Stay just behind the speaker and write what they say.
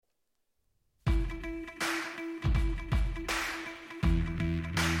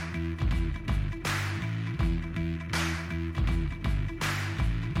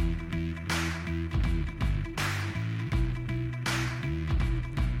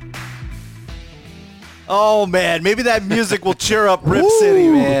Oh, man, maybe that music will cheer up Rip City,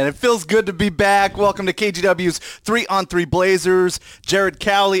 man. It feels good to be back. Welcome to KGW's 3-on-3 Blazers. Jared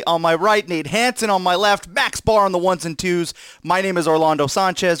Cowley on my right, Nate Hansen on my left, Max Barr on the ones and twos. My name is Orlando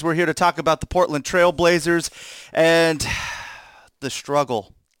Sanchez. We're here to talk about the Portland Trail Blazers and the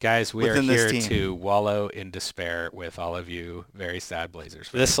struggle. Guys, we are here to wallow in despair with all of you very sad Blazers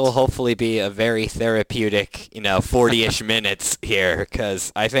fans. This will hopefully be a very therapeutic, 40-ish minutes here,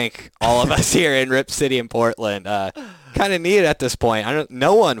 because I think all of us here in Rip City and Portland kind of need it at this point.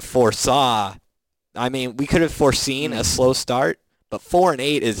 No one foresaw. I mean, we could have foreseen a slow start, but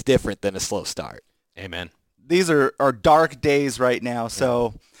 4-8 is different than a slow start. Amen. These are dark days right now,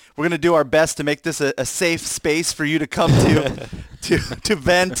 so we're going to do our best to make this a safe space for you to come to. to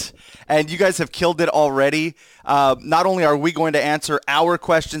vent, and you guys have killed it already. Not only are we going to answer our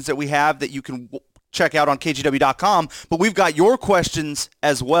questions that we have that you can check out on KGW.com, but we've got your questions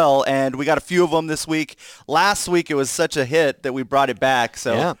as well, and we got a few of them this week. Last week it was such a hit that we brought it back.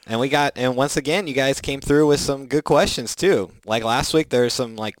 So yeah, and once again, you guys came through with some good questions too. Like last week, there's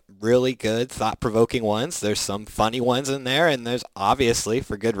some really good, thought-provoking ones. There's some funny ones in there, and there's obviously,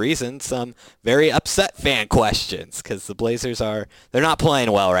 for good reason, some very upset fan questions because the Blazers they're not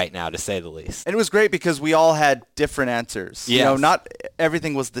playing well right now, to say the least. And it was great because we all had different answers. Yes. Not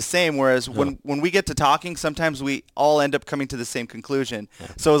everything was the same, whereas when we get to talking, sometimes we all end up coming to the same conclusion. Yeah.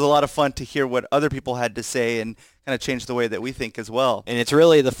 So it was a lot of fun to hear what other people had to say and kind of change the way that we think as well. And it's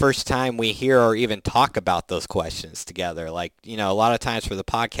really the first time we hear or even talk about those questions together. A lot of times for the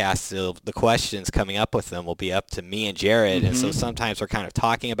podcast, the questions coming up with them will be up to me and Jared. Mm-hmm. And so sometimes we're kind of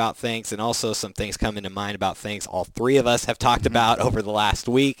talking about things, and also some things come into mind about things all three of us have talked about over the last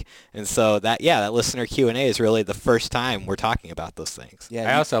week. And so that listener Q&A is really the first time we're talking about those things.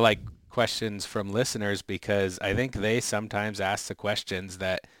 Yeah, I also like questions from listeners because I think they sometimes ask the questions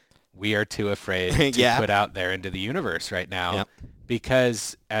that we are too afraid to put out there into the universe right now. Yep.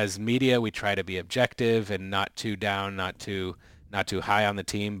 Because as media, we try to be objective and not too down, not too high on the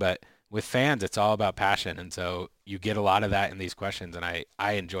team. But with fans, it's all about passion. And so you get a lot of that in these questions, and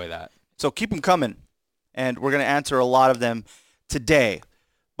I enjoy that. So keep them coming, and we're going to answer a lot of them today.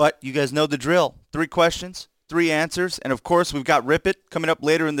 But you guys know the drill. 3 questions, 3 answers. And, of course, we've got Rip It coming up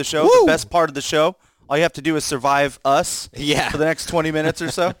later in the show, the best part of the show. All you have to do is survive us for the next 20 minutes or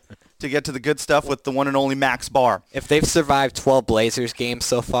so to get to the good stuff with the one and only Max Barr. If they've survived 12 Blazers games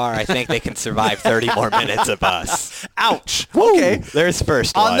so far, I think they can survive 30 more minutes of us. Ouch. Okay. There's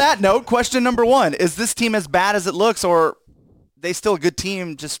first one. On that note, question number 1. Is this team as bad as it looks, or are they still a good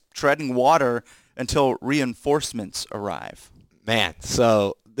team just treading water until reinforcements arrive? Man,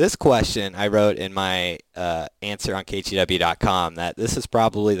 so this question I wrote in my answer on KGW.com that this is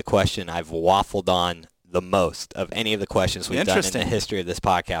probably the question I've waffled on the most of any of the questions we've done in the history of this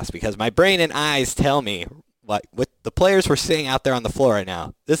podcast, because my brain and eyes tell me, what the players we're seeing out there on the floor right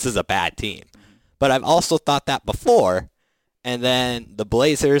now, this is a bad team. But I've also thought that before, and then the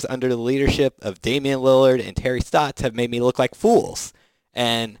Blazers under the leadership of Damian Lillard and Terry Stotts have made me look like fools.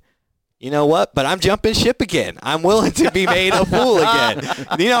 And you know what? But I'm jumping ship again. I'm willing to be made a fool again.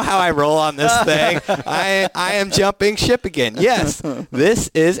 You know how I roll on this thing. I am jumping ship again. Yes,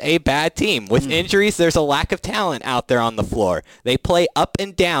 this is a bad team. With injuries, there's a lack of talent out there on the floor. They play up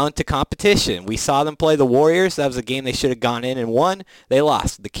and down to competition. We saw them play the Warriors. That was a game they should have gone in and won. They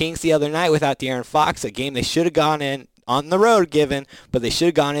lost. The Kings the other night without De'Aaron Fox, a game they should have gone in on the road but they should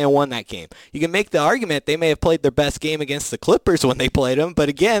have gone in and won that game. You can make the argument they may have played their best game against the Clippers when they played them, but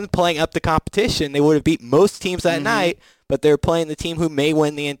again, playing up to competition, they would have beat most teams that night, but they're playing the team who may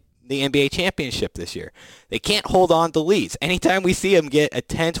win the NBA championship this year. They can't hold on to leads. Anytime we see them get a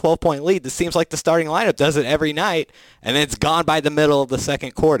 10, 12-point lead, this seems like the starting lineup does it every night, and then it's gone by the middle of the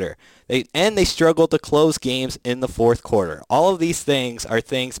second quarter. They struggle to close games in the fourth quarter. All of these things are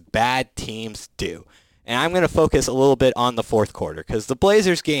things bad teams do. And I'm going to focus a little bit on the fourth quarter because the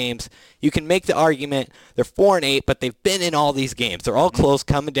Blazers games, you can make the argument they're 4-8, but they've been in all these games. They're all close,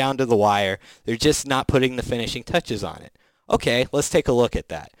 coming down to the wire. They're just not putting the finishing touches on it. Okay, let's take a look at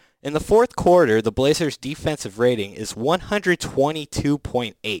that. In the fourth quarter, the Blazers' defensive rating is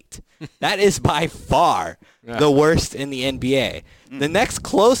 122.8. That is by far the worst in the NBA. The next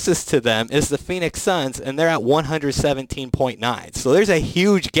closest to them is the Phoenix Suns, and they're at 117.9. So there's a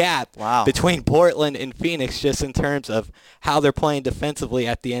huge gap between Portland and Phoenix just in terms of how they're playing defensively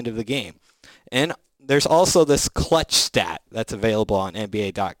at the end of the game. And there's also this clutch stat that's available on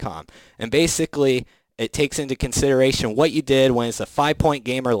NBA.com. And basically, it takes into consideration what you did when it's a 5-point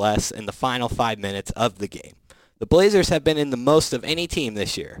game or less in the final 5 minutes of the game. The Blazers have been in the most of any team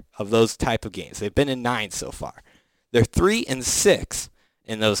this year of those type of games. They've been in 9 so far. They're 3-6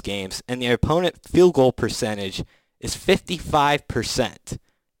 in those games, and the opponent field goal percentage is 55%.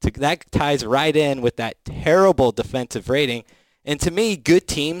 That ties right in with that terrible defensive rating. And to me, good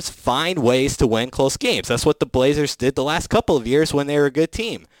teams find ways to win close games. That's what the Blazers did the last couple of years when they were a good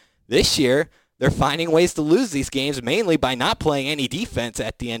team. This year, they're finding ways to lose these games mainly by not playing any defense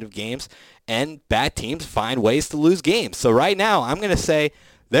at the end of games, and bad teams find ways to lose games. So right now, I'm going to say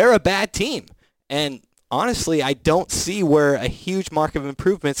they're a bad team. And honestly, I don't see where a huge mark of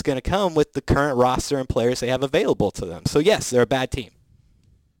improvement is going to come with the current roster and players they have available to them. So yes, they're a bad team.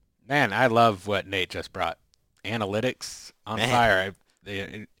 Man, I love what Nate just brought. Analytics on fire.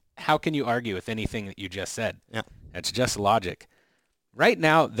 How can you argue with anything that you just said? Yeah. It's just logic. Right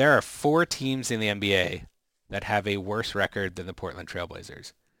now, there are 4 teams in the NBA that have a worse record than the Portland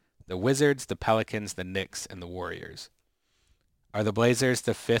Trailblazers. The Wizards, the Pelicans, the Knicks, and the Warriors. Are the Blazers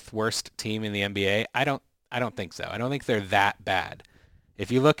the 5th worst team in the NBA? I don't think so. I don't think they're that bad.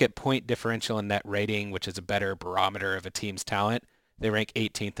 If you look at point differential and net rating, which is a better barometer of a team's talent, they rank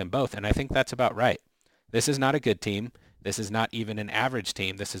 18th in both, and I think that's about right. This is not a good team. This is not even an average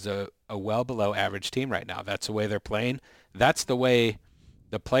team. This is a well below average team right now. That's the way they're playing. That's the way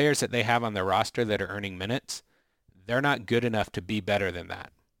the players that they have on their roster that are earning minutes, they're not good enough to be better than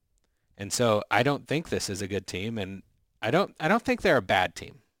that. And so I don't think this is a good team, and I don't think they're a bad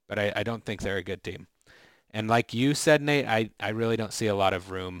team, but I don't think they're a good team. And like you said, Nate, I really don't see a lot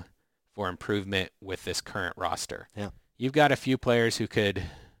of room for improvement with this current roster. Yeah. You've got a few players who could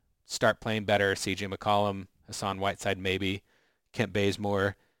start playing better, C.J. McCollum, Hassan Whiteside maybe, Kent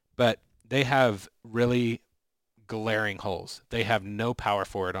Bazemore, but they have really glaring holes. They have no power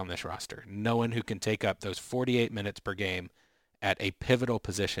forward on this roster. No one who can take up those 48 minutes per game at a pivotal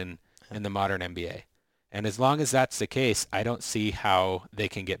position in the modern NBA. And as long as that's the case, I don't see how they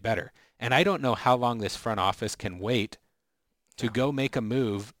can get better. And I don't know how long this front office can wait to go make a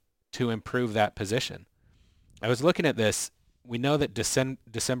move to improve that position. I was looking at this. We know that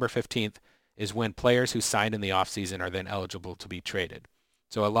December 15th is when players who signed in the offseason are then eligible to be traded.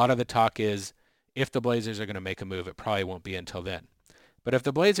 So a lot of the talk is if the Blazers are going to make a move, it probably won't be until then. But if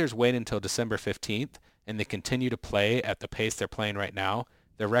the Blazers wait until December 15th and they continue to play at the pace they're playing right now,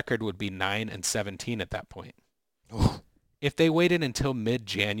 their record would be 9-17 at that point. If they waited until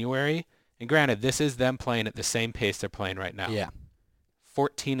mid-January, and granted, this is them playing at the same pace they're playing right now. Yeah.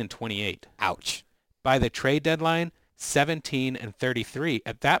 14-28. Ouch. By the trade deadline, 17-33.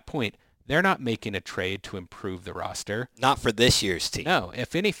 At that point, they're not making a trade to improve the roster. Not for this year's team. No,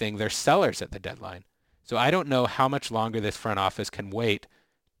 if anything, they're sellers at the deadline. So I don't know how much longer this front office can wait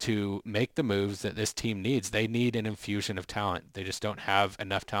to make the moves that this team needs. They need an infusion of talent. They just don't have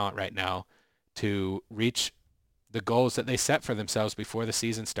enough talent right now to reach the goals that they set for themselves before the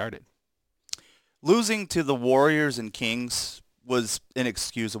season started. Losing to the Warriors and Kings was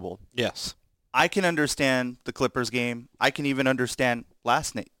inexcusable. Yes. I can understand the Clippers game. I can even understand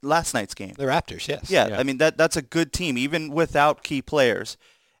last night's game. The Raptors, yes. Yeah. I mean, that's a good team, even without key players.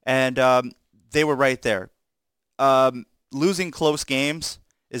 And they were right there. Losing close games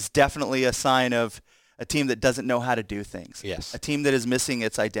is definitely a sign of a team that doesn't know how to do things. Yes. A team that is missing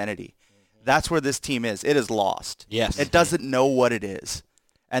its identity. That's where this team is. It is lost. Yes. It doesn't know what it is.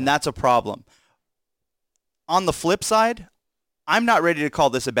 And that's a problem. On the flip side, I'm not ready to call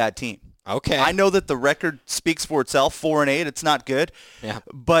this a bad team. Okay. I know that the record speaks for itself, 4-8. It's not good. Yeah.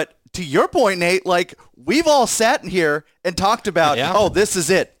 But to your point, Nate, like we've all sat here and talked about, oh, this is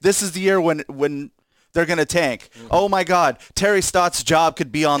it. This is the year when they're going to tank. Mm-hmm. Oh my God, Terry Stott's job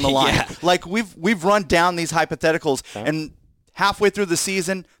could be on the line. Yeah. Like we've run down these hypotheticals, and halfway through the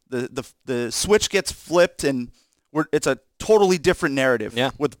season, the switch gets flipped, and it's a totally different narrative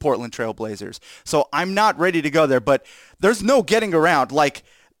with the Portland Trail Blazers. So I'm not ready to go there, but there's no getting around. Like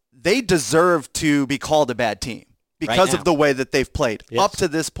they deserve to be called a bad team because of the way that they've played up to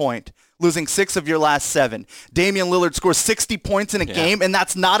this point, losing 6 of your last 7. Damian Lillard scores 60 points in a game, and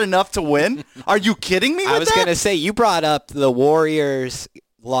that's not enough to win? Are you kidding me with that? I was going to say, you brought up the Warriors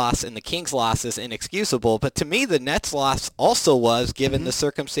loss and the Kings loss is inexcusable, but to me the Nets loss also was, given the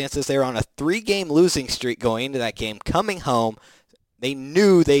circumstances. They were on a 3-game losing streak going into that game. Coming home, they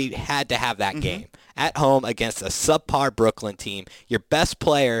knew they had to have that game. At home against a subpar Brooklyn team, your best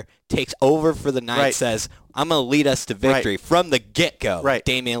player takes over for the night, says, I'm going to lead us to victory from the get-go.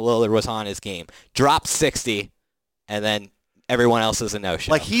 Damian Lillard was on his game. Dropped 60, and then everyone else is a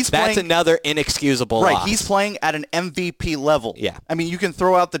no-show. Like That's another inexcusable loss. He's playing at an MVP level. Yeah. I mean, you can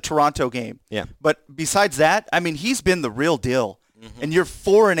throw out the Toronto game. Yeah. But besides that, I mean, he's been the real deal. And you're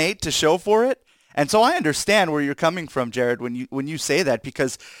 4-8 to show for it. And so I understand where you're coming from, Jared, when you say that,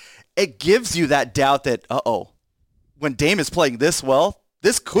 because it gives you that doubt that, when Dame is playing this well,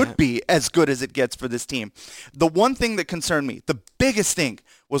 This could be as good as it gets for this team. The one thing that concerned me, the biggest thing,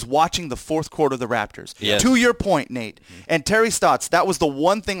 was watching the fourth quarter of the Raptors. Yes. To your point, Nate, and Terry Stotts, that was the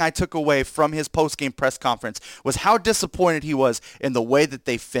one thing I took away from his post-game press conference, was how disappointed he was in the way that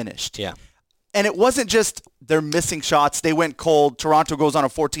they finished. Yeah. And it wasn't just they're missing shots, they went cold, Toronto goes on a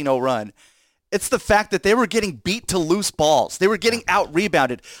 14-0 run. It's the fact that they were getting beat to loose balls. They were getting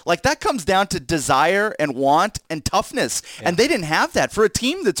out-rebounded. Like, that comes down to desire and want and toughness. Yeah. And they didn't have that. For a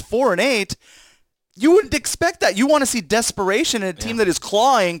team that's 4-8, you wouldn't expect that. You want to see desperation in a team that is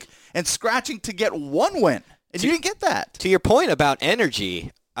clawing and scratching to get one win. And you didn't get that. To your point about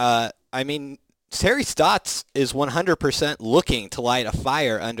energy, I mean, Terry Stotts is 100% looking to light a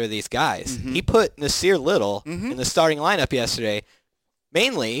fire under these guys. Mm-hmm. He put Nasir Little in the starting lineup yesterday,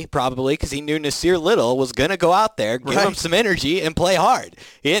 mainly, probably, because he knew Nasir Little was going to go out there, give him some energy, and play hard.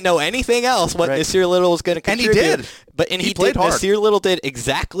 He didn't know anything else what Nasir Little was going to contribute. And he did. He played hard. Nasir Little did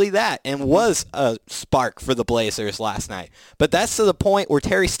exactly that and was a spark for the Blazers last night. But that's to the point where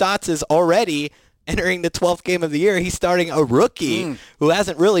Terry Stotts is already entering the 12th game of the year. He's starting a rookie who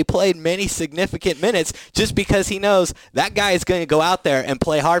hasn't really played many significant minutes just because he knows that guy is going to go out there and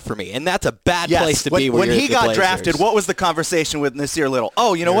play hard for me. And that's a bad place to be when he got drafted, what was the conversation with Nasir Little?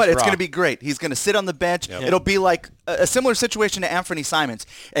 Oh, you know what? It's going to be great. He's going to sit on the bench. Yep. It'll be like a similar situation to Anthony Simons.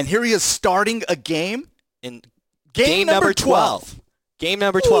 And here he is starting a game in game number 12. Game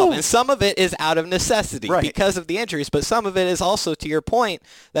number 12. Ooh. And some of it is out of necessity because of the injuries, but some of it is also, to your point,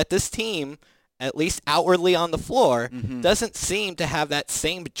 that this team, at least outwardly on the floor, doesn't seem to have that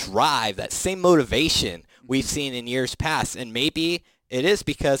same drive, that same motivation we've seen in years past. And maybe it is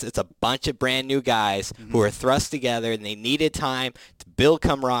because it's a bunch of brand new guys who are thrust together and they needed time to build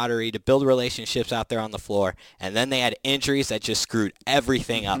camaraderie, to build relationships out there on the floor. And then they had injuries that just screwed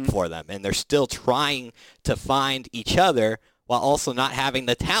everything up for them. And they're still trying to find each other while also not having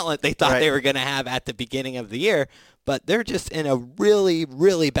the talent they thought they were going to have at the beginning of the year. But they're just in a really,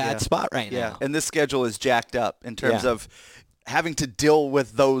 really bad spot right now. And this schedule is jacked up in terms of having to deal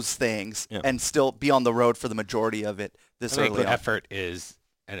with those things and still be on the road for the majority of it this early on. The effort is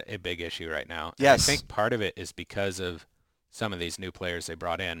a big issue right now. Yes. And I think part of it is because of some of these new players they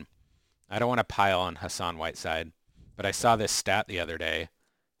brought in. I don't want to pile on Hassan Whiteside, but I saw this stat the other day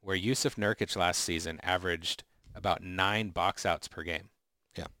where Yusuf Nurkic last season averaged about 9 box outs per game.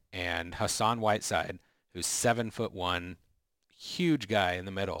 Yeah. And Hassan Whiteside, who's 7'1", huge guy in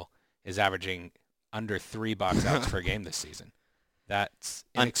the middle, is averaging under 3 box outs per game this season. That's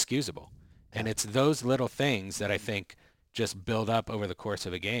inexcusable. And it's those little things that I think just build up over the course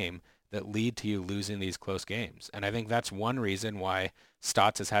of a game that lead to you losing these close games. And I think that's one reason why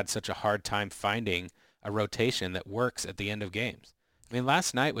Stotts has had such a hard time finding a rotation that works at the end of games. I mean,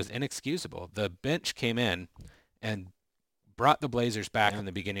 last night was inexcusable. The bench came in and brought the Blazers back in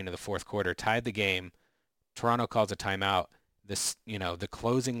the beginning of the fourth quarter, tied the game. Toronto calls a timeout. The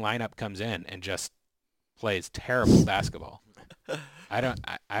closing lineup comes in and just plays terrible basketball. I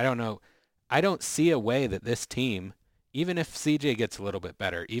don't know. I don't see a way that this team, even if CJ gets a little bit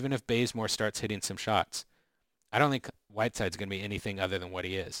better, even if Bazemore starts hitting some shots, I don't think Whiteside's going to be anything other than what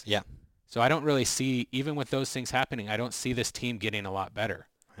he is. Yeah. So I don't really see, even with those things happening, I don't see this team getting a lot better.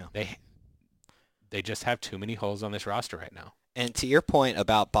 Yeah. They just have too many holes on this roster right now. And to your point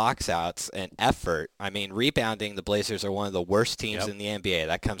about box outs and effort, I mean, rebounding, the Blazers are one of the worst teams in the NBA.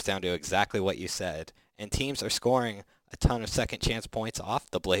 That comes down to exactly what you said. And teams are scoring a ton of second chance points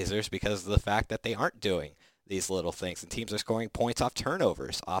off the Blazers because of the fact that they aren't doing these little things. And teams are scoring points off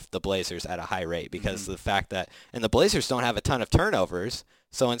turnovers off the Blazers at a high rate because of the fact that, and the Blazers don't have a ton of turnovers.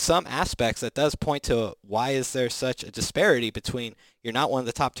 So in some aspects, that does point to why is there such a disparity between you're not one of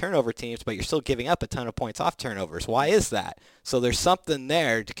the top turnover teams, but you're still giving up a ton of points off turnovers. Why is that? So there's something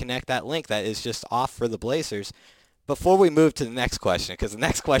there to connect that link that is just off for the Blazers. Before we move to the next question, because the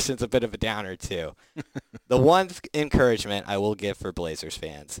next question is a bit of a downer too, the one encouragement I will give for Blazers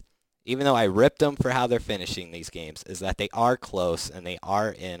fans, even though I ripped them for how they're finishing these games, is that they are close and they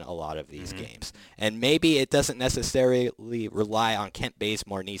are in a lot of these games. And maybe it doesn't necessarily rely on Kent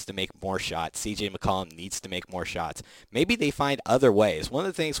Bazemore needs to make more shots. C.J. McCollum needs to make more shots. Maybe they find other ways. One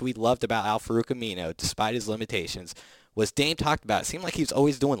of the things we loved about Al-Farouq Amino, despite his limitations, was Dame talked about. It seemed like he was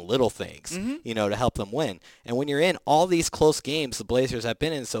always doing little things, to help them win. And when you're in all these close games the Blazers have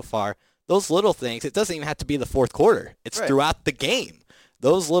been in so far, those little things, it doesn't even have to be the fourth quarter. It's throughout the game.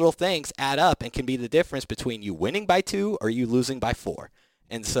 Those little things add up and can be the difference between you winning by 2 or you losing by 4.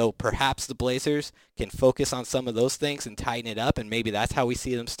 And so perhaps the Blazers can focus on some of those things and tighten it up, and maybe that's how we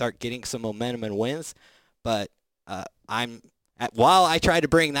see them start getting some momentum and wins. But while I try to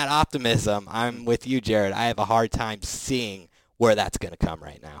bring that optimism, I'm with you, Jared. I have a hard time seeing where that's going to come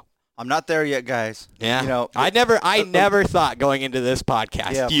right now. I'm not there yet, guys. Yeah. You know, I never thought going into this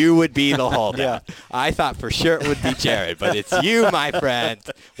podcast you would be the holdout. I thought for sure it would be Jared, but it's you, my friend.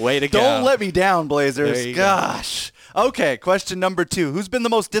 Way to go. Don't let me down, Blazers. There you Gosh. Go. Okay, question number 2. Who's been the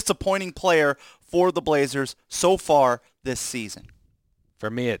most disappointing player for the Blazers so far this season? For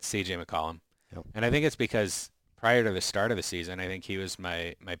me, it's C.J. McCollum. Yep. And I think it's because prior to the start of the season, I think he was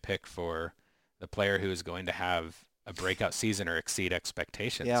my pick for the player who is going to have a breakout season or exceed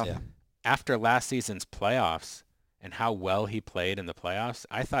expectations. Yeah. After last season's playoffs and how well he played in the playoffs,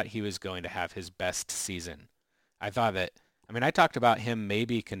 I thought he was going to have his best season. I talked about him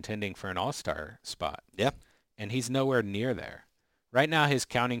maybe contending for an all-star spot. Yeah. And he's nowhere near there. Right now, his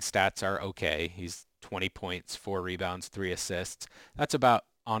counting stats are okay. He's 20 points, 4 rebounds, 3 assists. That's about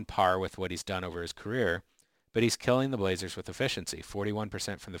on par with what he's done over his career. But he's killing the Blazers with efficiency,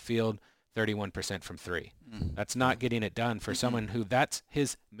 41% from the field, 31% from 3. That's not getting it done for someone who that's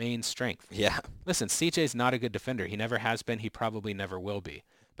his main strength. Yeah. Listen, CJ's not a good defender. He never has been. He probably never will be.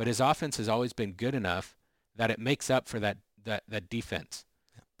 But his offense has always been good enough that it makes up for that defense.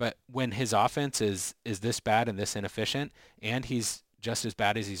 But when his offense is this bad and this inefficient, and he's just as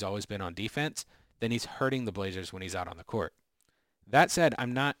bad as he's always been on defense, then he's hurting the Blazers when he's out on the court. That said,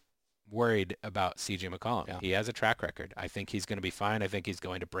 I'm not worried about C.J. McCollum. Yeah. He has a track record. I think he's going to be fine. I think he's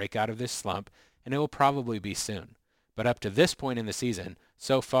going to break out of this slump, and it will probably be soon. But up to this point in the season,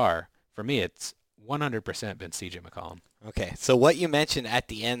 so far, for me, it's 100% been C.J. McCollum. Okay, so what you mentioned at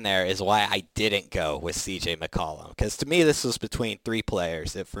the end there is why I didn't go with C.J. McCollum. Because to me, this was between 3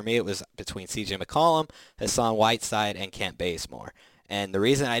 players. For me, it was between C.J. McCollum, Hassan Whiteside, and Kent Bazemore. And the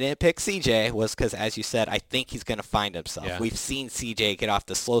reason I didn't pick CJ was because, as you said, I think he's going to find himself. Yeah. We've seen CJ get off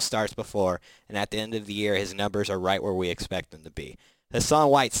the slow starts before, and at the end of the year, his numbers are right where we expect them to be. Hassan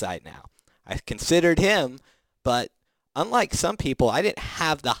Whiteside now. I considered him, but unlike some people, I didn't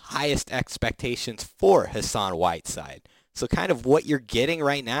have the highest expectations for Hassan Whiteside. So kind of what you're getting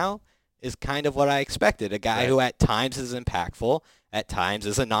right now is kind of what I expected, a guy who at times is impactful, at times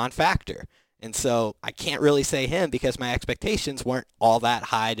is a non-factor. And so I can't really say him because my expectations weren't all that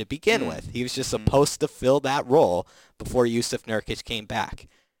high to begin with. He was just supposed to fill that role before Jusuf Nurkic came back.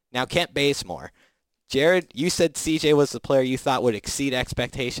 Now, Kent Bazemore. Jared, you said CJ was the player you thought would exceed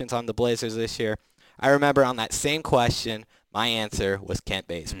expectations on the Blazers this year. I remember on that same question, my answer was Kent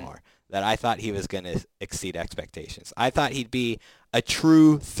Bazemore, that I thought he was going to exceed expectations. I thought he'd be a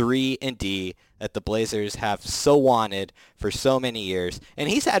true 3-and-D that the Blazers have so wanted for so many years. And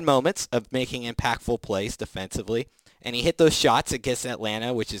he's had moments of making impactful plays defensively. And he hit those shots against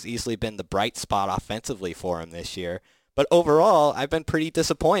Atlanta, which has easily been the bright spot offensively for him this year. But overall, I've been pretty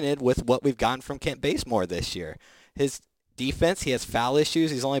disappointed with what we've gotten from Kent Bazemore this year. His defense, he has foul issues.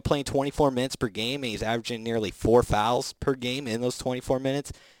 He's only playing 24 minutes per game, and he's averaging nearly 4 fouls per game in those 24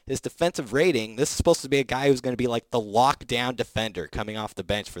 minutes. His defensive rating, this is supposed to be a guy who's going to be like the lockdown defender coming off the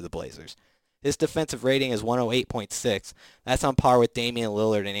bench for the Blazers. His defensive rating is 108.6. That's on par with Damian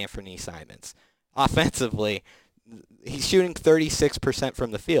Lillard and Anthony Simons. Offensively, he's shooting 36%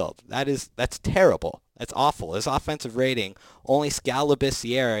 from the field. That's terrible. That's awful. His offensive rating, only Skal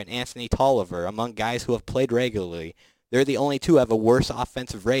Labissière and Anthony Tolliver, among guys who have played regularly, they're the only two who have a worse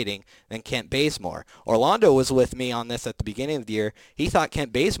offensive rating than Kent Bazemore. Orlando was with me on this at the beginning of the year. He thought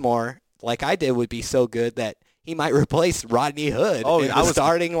Kent Bazemore, like I did, would be so good that he might replace Rodney Hood in the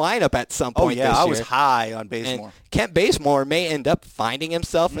starting lineup at some point this year. I was high on Bazemore. And Kent Bazemore may end up finding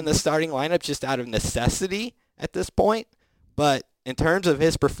himself in the starting lineup just out of necessity at this point. But in terms of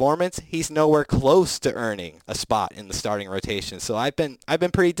his performance, he's nowhere close to earning a spot in the starting rotation. So I've been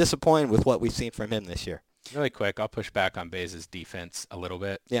pretty disappointed with what we've seen from him this year. Really quick, I'll push back on Baze's defense a little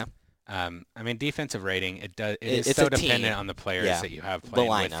bit. Yeah. Defensive rating, it's so dependent on the players that you have playing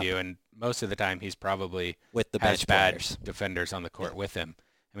with you, and most of the time he's probably with the has bench bad players. Defenders on the court with him.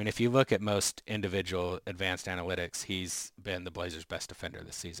 I mean, if you look at most individual advanced analytics, he's been the Blazers' best defender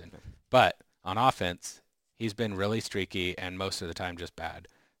this season. But on offense, he's been really streaky and most of the time just bad.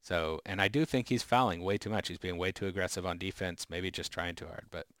 So, and I do think he's fouling way too much. He's being way too aggressive on defense, maybe just trying too hard.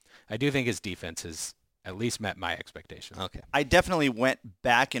 But I do think his defense has at least met my expectations. Okay. I definitely went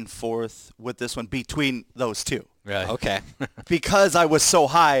back and forth with this one between those two. Really? Okay. Because I was so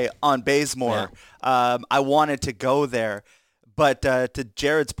high on Bazemore, I wanted to go there. But to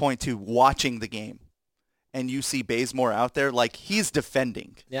Jared's point, to watching the game, and you see Bazemore out there, like he's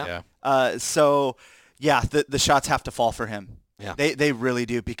defending. Yeah. So, the shots have to fall for him. Yeah. They really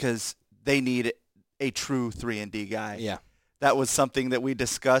do, because they need a true 3-and-D guy. Yeah. That was something that we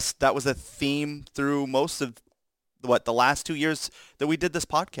discussed. That was a theme through most of the last 2 years that we did this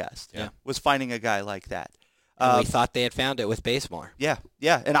podcast. Yeah. Was finding a guy like that. We thought they had found it with Bazemore. Yeah,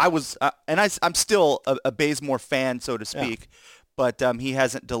 and I'm still a Bazemore fan, so to speak. Yeah. But he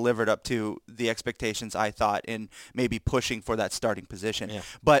hasn't delivered up to the expectations I thought in maybe pushing for that starting position. Yeah.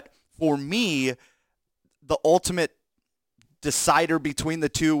 But for me, the ultimate decider between the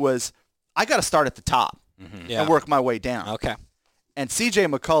two was I got to start at the top and work my way down. Okay. And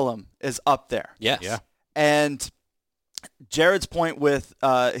CJ McCollum is up there. Yes. Yeah. And Jared's point with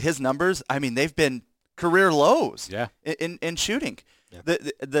his numbers, I mean, they've been career lows in shooting. Yeah.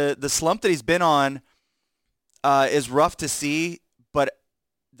 The slump that he's been on is rough to see, but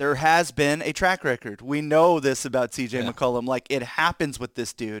there has been a track record. We know this about CJ McCollum. Like, it happens with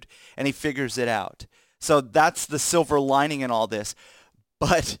this dude, and he figures it out. So that's the silver lining in all this.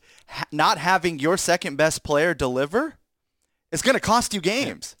 But not having your second best player deliver is going to cost you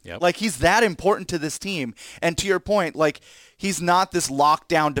games. Yeah. Yep. Like, he's that important to this team. And to your point, like, he's not this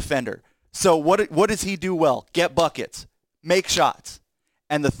lockdown defender. So what does he do well? Get buckets, make shots.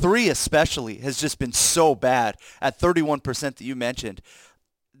 And the three especially has just been so bad at 31% that you mentioned.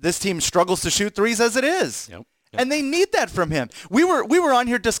 This team struggles to shoot threes as it is. Yep. And they need that from him. We were on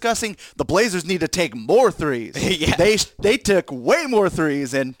here discussing the Blazers need to take more threes. They took way more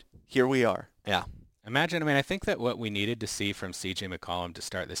threes, and here we are. Yeah. I think that what we needed to see from C.J. McCollum to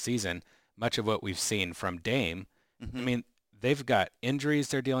start the season, much of what we've seen from Dame, they've got injuries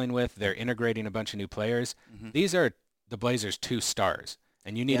they're dealing with. They're integrating a bunch of new players. These are the Blazers' 2 stars,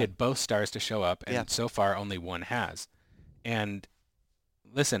 and you needed both stars to show up, and so far only one has. And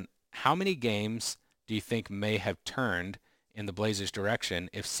listen, how many games do you think may have turned in the Blazers' direction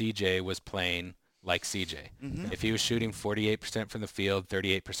if CJ was playing like CJ? If he was shooting 48% from the field,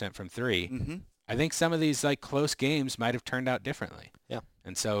 38% from 3, I think some of these like close games might have turned out differently. Yeah.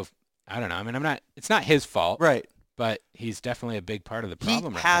 And so, I don't know. It's not his fault. Right. But he's definitely a big part of the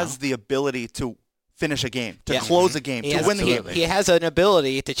problem right now. He has the ability to finish a game, to close a game, to win the game. He has an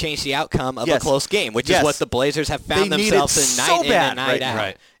ability to change the outcome of a close game, which is what the Blazers have found themselves in night in and night out.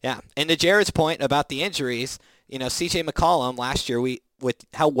 Right. Yeah. And to Jared's point about the injuries, C.J. McCollum last year, with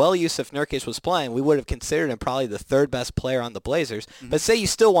how well Jusuf Nurkic was playing, we would have considered him probably the third best player on the Blazers. But say you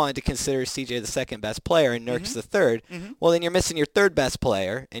still wanted to consider CJ the second best player and Nurkic the third, well, then you're missing your third best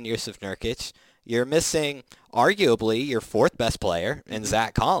player in Jusuf Nurkic. You're missing arguably your fourth best player in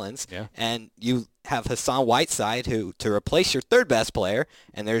Zach Collins, and you have Hassan Whiteside to replace your third best player,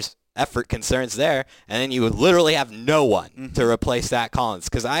 and there's effort concerns there, and then you would literally have no one to replace Zach Collins.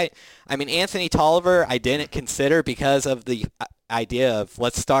 Because Anthony Tolliver I didn't consider because of the idea of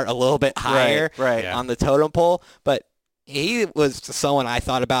let's start a little bit higher on the totem pole, but he was someone I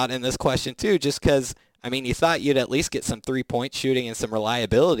thought about in this question too, just because you thought you'd at least get some three-point shooting and some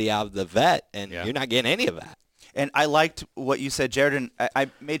reliability out of the vet, and you're not getting any of that. And I liked what you said, Jared, and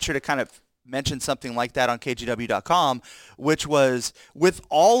I made sure to kind of mention something like that on KGW.com, which was with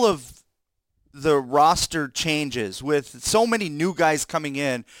all of the roster changes, with so many new guys coming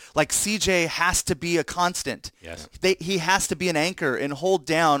in, like CJ has to be a constant. Yes. He has to be an anchor and hold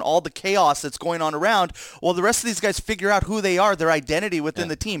down all the chaos that's going on around while the rest of these guys figure out who they are, their identity within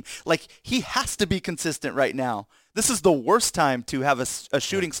the team. Like, he has to be consistent right now. This is the worst time to have a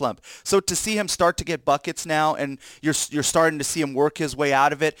shooting slump. So to see him start to get buckets now, and you're starting to see him work his way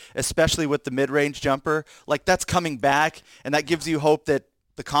out of it, especially with the mid-range jumper, like, that's coming back, and that gives you hope that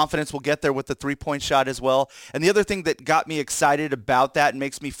the confidence will get there with the three-point shot as well. And the other thing that got me excited about that and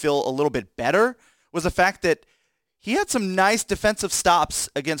makes me feel a little bit better was the fact that he had some nice defensive stops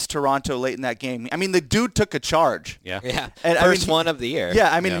against Toronto late in that game. The dude took a charge. Yeah. And first one of the year.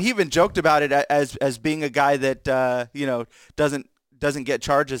 Yeah, he even joked about it as being a guy that doesn't get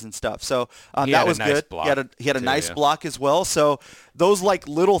charges and stuff. So that was good. He had a nice block as well. So those like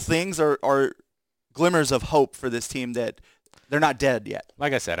little things are glimmers of hope for this team that they're not dead yet.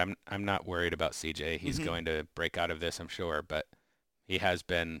 Like I said, I'm not worried about CJ. He's going to break out of this, I'm sure, but he has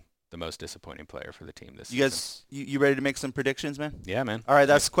been the most disappointing player for the team this season. Guys, you ready to make some predictions, man? Yeah, man. All right,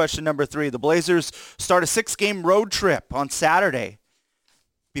 that's question number 3. The Blazers start a 6-game road trip on Saturday.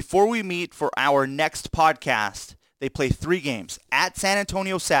 Before we meet for our next podcast, they play 3 games: at San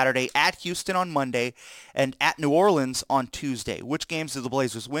Antonio Saturday, at Houston on Monday, and at New Orleans on Tuesday. Which games did the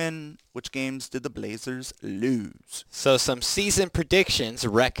Blazers win? Which games did the Blazers lose? So some season predictions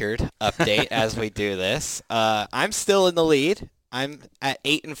record update as we do this. I'm still in the lead. I'm at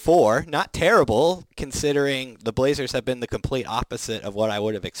 8-4. Not terrible considering the Blazers have been the complete opposite of what I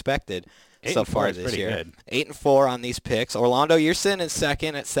would have expected. so far this year. Good. 8-4 on these picks. Orlando, you're sitting in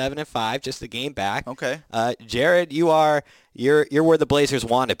second at 7-5, just a game back. Okay. Jared, you're where the Blazers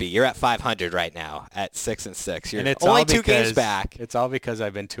want to be. You're at 500 right now at 6-6. You're and it's only all two games back. It's all because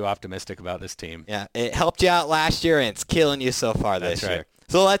I've been too optimistic about this team. Yeah, it helped you out last year, and it's killing you so far this year.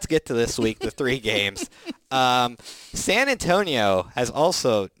 So let's get to this week, the 3 games. San Antonio has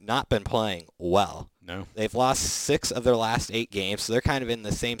also not been playing well. No. They've lost 6 of their last 8 games, so they're kind of in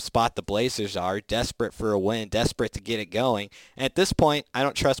the same spot the Blazers are, desperate for a win, desperate to get it going. And at this point, I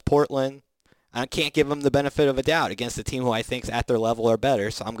don't trust Portland. I can't give them the benefit of a doubt against a team who I think is at their level or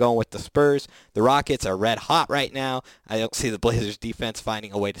better, so I'm going with the Spurs. The Rockets are red hot right now. I don't see the Blazers' defense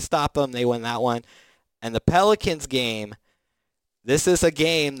finding a way to stop them. They win that one. And the Pelicans game, this is a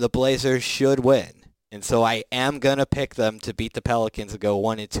game the Blazers should win. And so I am going to pick them to beat the Pelicans and go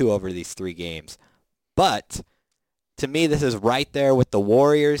 1-2 over these 3 games. But to me, this is right there with the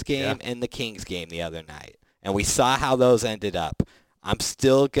Warriors game and the Kings game the other night. And we saw how those ended up. I'm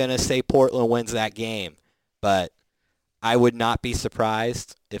still going to say Portland wins that game, but I would not be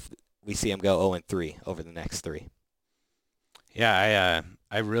surprised if we see them go 0-3 over the next 3. Yeah,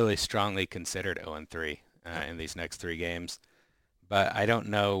 I really strongly considered 0-3 in these next 3 games. But I don't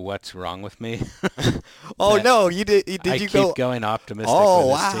know what's wrong with me. Oh, no, you did you keep going optimistic Oh,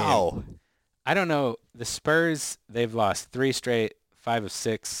 with this wow. team. I don't know. The Spurs, they've lost 3 straight, 5 of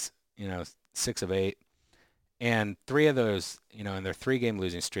 6, 6 of 8. And 3 of those, in their 3-game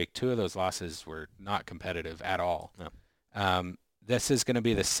losing streak, 2 of those losses were not competitive at all. No. This is going to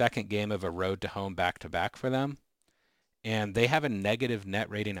be the 2nd game of a road to home back-to-back for them. And they have a negative net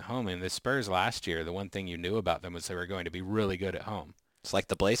rating at home. And the Spurs last year, the one thing you knew about them was they were going to be really good at home. It's like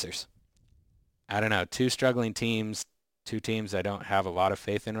the Blazers. I don't know. 2 struggling teams, 2 teams I don't have a lot of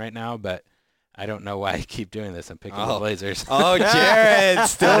faith in right now, but I don't know why I keep doing this. I'm picking the Blazers. Oh, Jared,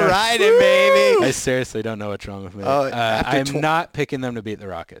 still riding, baby. I seriously don't know what's wrong with me. I'm not picking them to beat the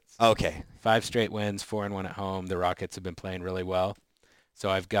Rockets. Okay. 5 straight wins, 4-1 at home. The Rockets have been playing really well. So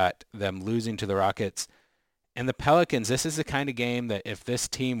I've got them losing to the Rockets. And the Pelicans, this is the kind of game that if this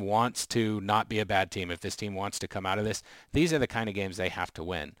team wants to not be a bad team, if this team wants to come out of this, these are the kind of games they have to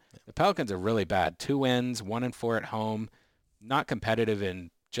win. The Pelicans are really bad. 2 wins, 1-4 at home, not competitive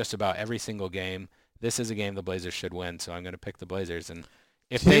in just about every single game. This is a game the Blazers should win, so I'm going to pick the Blazers. And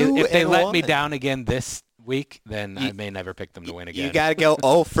if they let me down again this week, then I may never pick them to win again. You got to go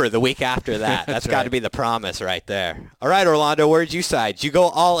 0 for the week after that. That's got to be the promise right there. All right, Orlando, where'd you side? Did you go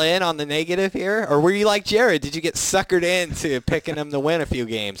all in on the negative here? Or were you like Jared? Did you get suckered into picking them to win a few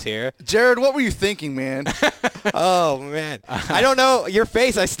games here? Jared, what were you thinking, man? Oh, man. I don't know. Your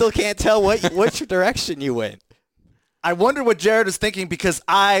face, I still can't tell which direction you went. I wonder what Jared is thinking because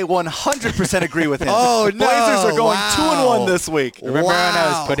I 100% agree with him. Oh, no. Blazers are going 2-1 this week. Remember when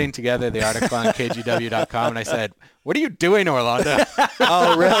I was putting together the article on KGW.com and I said, "What are you doing, Orlando?"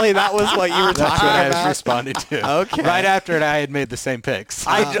 Oh, really? That was what you were That's talking what I about? was responding to. Okay. Right after it, I had made the same picks.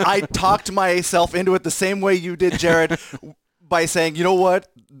 I talked myself into it the same way you did, Jared, by saying, you know what?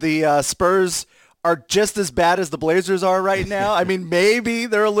 The Spurs are just as bad as the Blazers are right now. I mean, maybe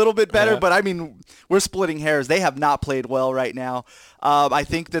they're a little bit better, but I mean, we're splitting hairs. They have not played well right now. I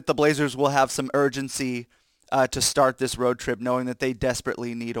think that the Blazers will have some urgency to start this road trip, knowing that they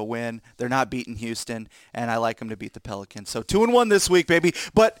desperately need a win. They're not beating Houston, and I like them to beat the Pelicans. So 2-1 this week, baby.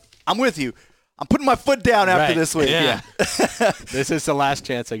 But I'm with you. I'm putting my foot down after this week. Yeah. This is the last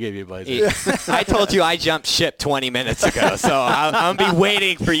chance I give you, Blazers. I told you I jumped ship 20 minutes ago, so I'll be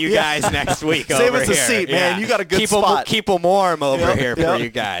waiting for you guys next week. Save over us a here. seat, man. You got a good spot. Keep them warm over here for you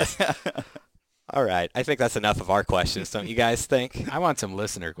guys. All right. I think that's enough of our questions, don't you guys think? I want some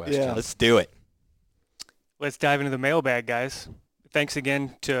listener questions. Yeah. Let's do it. Let's dive into the mailbag, guys. Thanks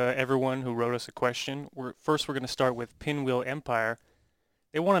again to everyone who wrote us a question. We're going to start with Pinwheel Empire.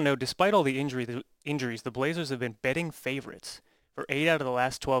 They want to know, despite all the injuries, the Blazers have been betting favorites for 8 out of the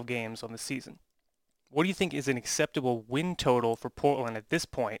last 12 games on the season. What do you think is an acceptable win total for Portland at this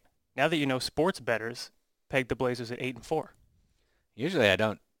point, now that you know sports bettors pegged the Blazers at 8-4? Usually I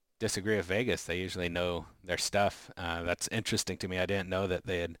don't disagree with Vegas. They usually know their stuff. That's interesting to me. I didn't know that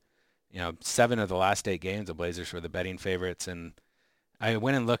they had, 7 of the last 8 games, the Blazers were the betting favorites. And I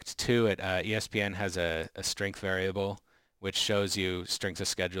went and looked, too, at ESPN has a strength variable, which shows you strength of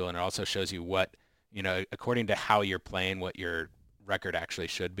schedule, and it also shows you what, according to how you're playing, what your record actually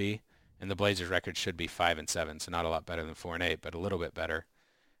should be. And the Blazers' record should be 5-7, so not a lot better than 4-8, but a little bit better.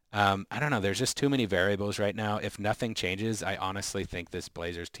 I don't know. There's just too many variables right now. If nothing changes, I honestly think this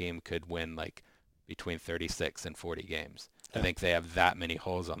Blazers team could win like between 36 and 40 games. Yeah. I think they have that many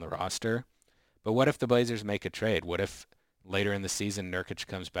holes on the roster. But what if the Blazers make a trade? What if later in the season Nurkic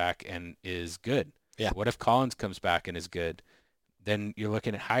comes back and is good? Yeah. What if Collins comes back and is good? Then you're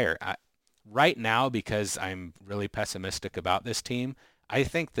looking at higher. Right now, because I'm really pessimistic about this team, I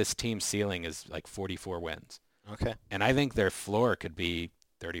think this team's ceiling is like 44 wins. Okay. And I think their floor could be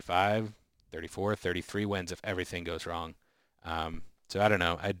 35, 34, 33 wins if everything goes wrong. So I don't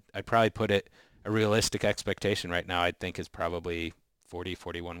know. I'd probably put it a realistic expectation right now. I think is probably 40,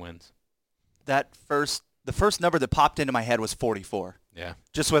 41 wins. The first number that popped into my head was 44. Yeah.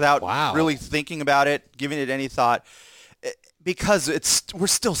 Just without Wow. really thinking about it, giving it any thought. Because we're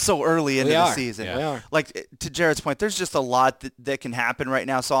still so early into the season. Yeah. We are. Like, to Jared's point, there's just a lot that can happen right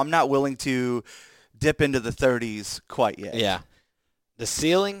now, so I'm not willing to dip into the 30s quite yet. Yeah. The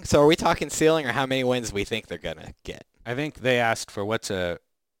ceiling, so are we talking ceiling or how many wins we think they're going to get? I think they asked for what's an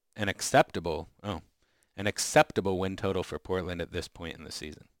acceptable win total for Portland at this point in the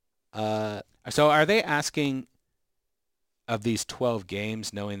season. So are they asking of these 12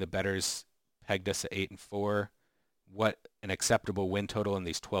 games, knowing the bettors pegged us at 8-4, what an acceptable win total in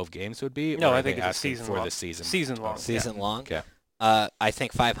these 12 games would be? No, or I are think they it's a asking season for long. the season. Season long. Season long? Okay. I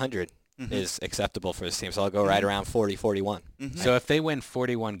think 500 Mm-hmm. is acceptable for this team, so I'll go right around 40, 41. Mm-hmm. So if they win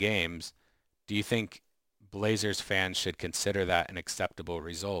 41 games, do you think Blazers fans should consider that an acceptable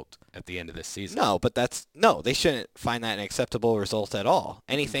result at the end of the season? No, but they shouldn't find that an acceptable result at all.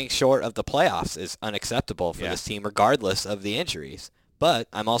 Anything short of the playoffs is unacceptable for this team, regardless of the injuries. But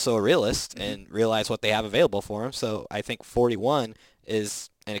I'm also a realist and realize what they have available for them, so I think 41 is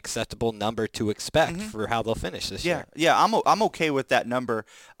an acceptable number to expect for how they'll finish this year. Yeah, I'm okay with that number,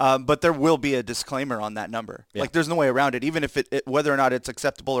 but there will be a disclaimer on that number. Yeah. Like, there's no way around it. Even if whether or not it's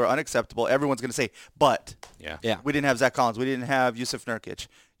acceptable or unacceptable, everyone's going to say, but Yeah. we didn't have Zach Collins, we didn't have Yusuf Nurkic.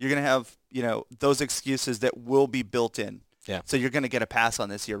 You're going to have, those excuses that will be built in. Yeah. So you're going to get a pass on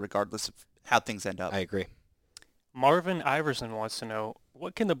this year regardless of how things end up. I agree. Marvin Iverson wants to know,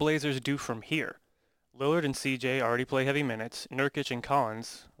 what can the Blazers do from here? Lillard and CJ already play heavy minutes. Nurkic and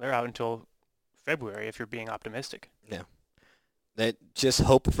Collins, they're out until February if you're being optimistic. Yeah. That just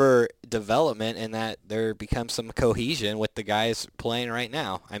hope for development and that there becomes some cohesion with the guys playing right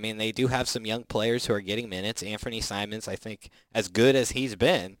now. I mean, they do have some young players who are getting minutes. Anthony Simons, I think, as good as he's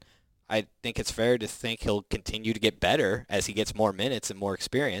been, I think it's fair to think he'll continue to get better as he gets more minutes and more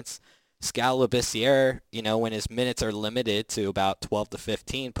experience. Skal Labissiere, when his minutes are limited to about 12 to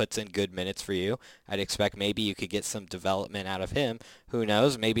 15, puts in good minutes for you. I'd expect maybe you could get some development out of him. Who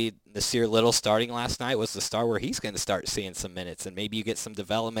knows? Maybe Nasir Little starting last night was the star where he's going to start seeing some minutes, and maybe you get some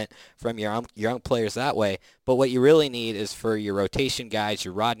development from your young players that way. But what you really need is for your rotation guys,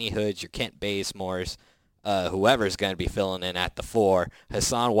 your Rodney Hoods, your Kent Bazemores, whoever's going to be filling in at the 4,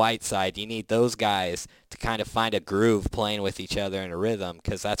 Hassan Whiteside, you need those guys to kind of find a groove playing with each other in a rhythm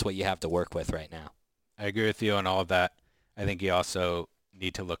because that's what you have to work with right now. I agree with you on all of that. I think you also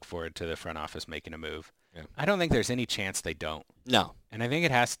need to look forward to the front office making a move. Yeah. I don't think there's any chance they don't. No. And I think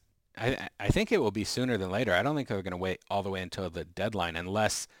it has. I think it will be sooner than later. I don't think they're going to wait all the way until the deadline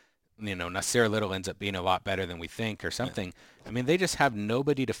unless, Nasir Little ends up being a lot better than we think or something. Yeah. I mean, they just have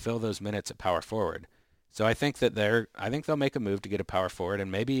nobody to fill those minutes at power forward. So I think that they'll make a move to get a power forward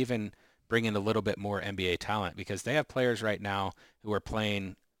and maybe even bring in a little bit more NBA talent because they have players right now who are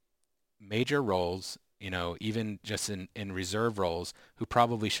playing major roles, even just in reserve roles, who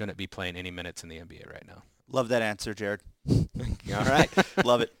probably shouldn't be playing any minutes in the NBA right now. Love that answer, Jared. All right.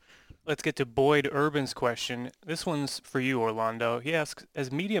 Love it. Let's get to Boyd Urban's question. This one's for you, Orlando. He asks,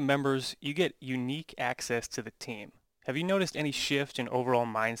 as media members, you get unique access to the team. Have you noticed any shift in overall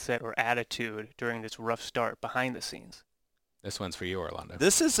mindset or attitude during this rough start behind the scenes? This one's for you, Orlando.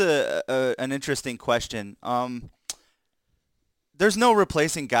 This is an interesting question. There's no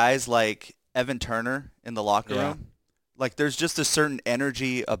replacing guys like Evan Turner in the locker room. Like, there's just a certain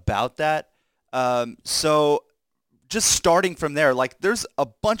energy about that. So just starting from there, like, there's a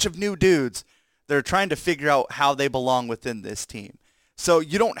bunch of new dudes that are trying to figure out how they belong within this team. So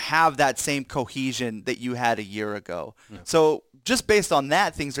you don't have that same cohesion that you had a year ago. Yeah. So just based on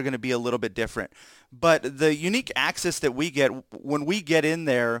that, things are going to be a little bit different. But the unique access that we get when we get in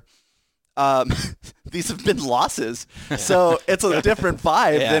there, these have been losses. Yeah. So it's a different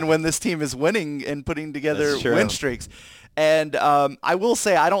vibe than when this team is winning and putting together win streaks. And I will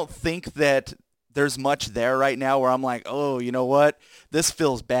say I don't think that there's much there right now where I'm like, oh, you know what? This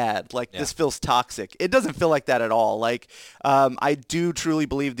feels bad. Like, this feels toxic. It doesn't feel like that at all. Like, I do truly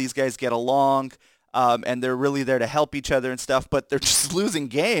believe these guys get along, and they're really there to help each other and stuff, but they're just losing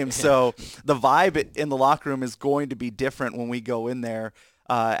games. Yeah. So the vibe in the locker room is going to be different when we go in there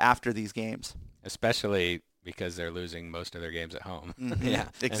after these games. Especially because they're losing most of their games at home. Mm-hmm. Yeah,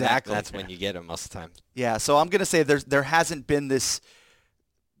 exactly. That's when you get them most of the time. Yeah, so I'm going to say there hasn't been this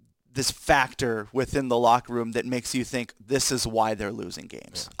factor within the locker room that makes you think this is why they're losing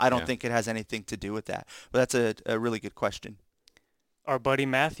games. I don't think it has anything to do with that. But that's a really good question. Our buddy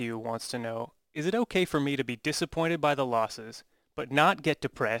Matthew wants to know, is it okay for me to be disappointed by the losses, but not get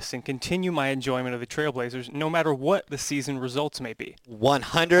depressed and continue my enjoyment of the Trailblazers no matter what the season results may be?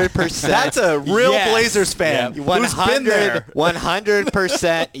 100%. That's a real Blazers fan. Yep. Who's been there.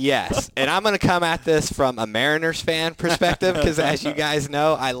 100% yes. And I'm going to come at this from a Mariners fan perspective because, as you guys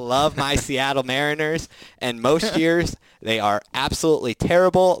know, I love my Seattle Mariners. And most years, they are absolutely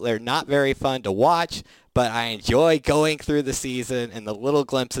terrible. They're not very fun to watch. But I enjoy going through the season and the little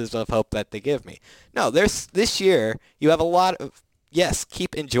glimpses of hope that they give me. No, this year, you have a lot of, yes,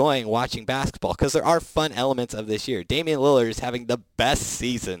 keep enjoying watching basketball because there are fun elements of this year. Damian Lillard is having the best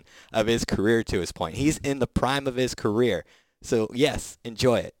season of his career to his point. He's in the prime of his career. So, yes,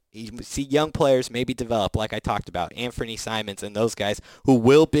 enjoy it. You see young players maybe develop, like I talked about, Anthony Simons and those guys who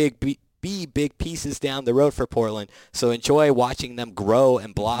will be big pieces down the road for Portland. So enjoy watching them grow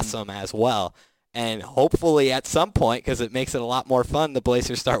and blossom as well. And hopefully at some point, because it makes it a lot more fun, the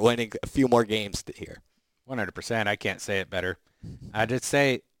Blazers start winning a few more games here. 100%. I can't say it better. I'd just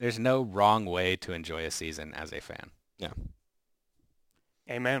say there's no wrong way to enjoy a season as a fan. Yeah.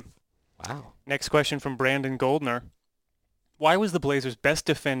 Amen. Wow. Next question from Brandon Goldner. Why was the Blazers' best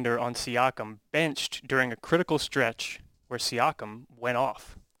defender on Siakam benched during a critical stretch where Siakam went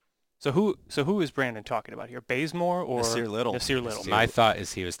off? So who is Brandon talking about here? Bazemore or Nasir Little? Nasir Little. My thought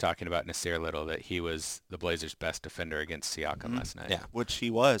is he was talking about Nasir Little, that he was the Blazers' best defender against Siakam last night. Yeah. Which he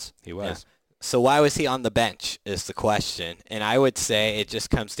was. He was. Yeah. So why was he on the bench is the question. And I would say it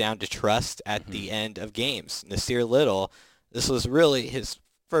just comes down to trust at the end of games. Nasir Little, this was really his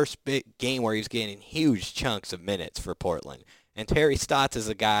first big game where he was getting huge chunks of minutes for Portland. And Terry Stotts is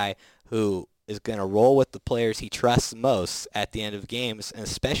a guy who is going to roll with the players he trusts most at the end of games, and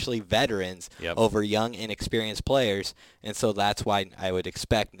especially veterans over young, inexperienced players. And so that's why I would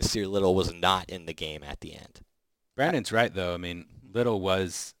expect Nasir Little was not in the game at the end. Brandon's right, though. I mean, Little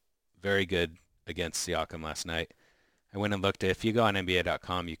was very good against Siakam last night. I went and looked. If you go on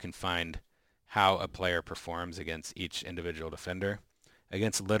NBA.com, you can find how a player performs against each individual defender.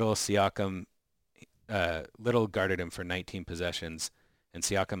 Against Little, Siakam, Little guarded him for 19 possessions, and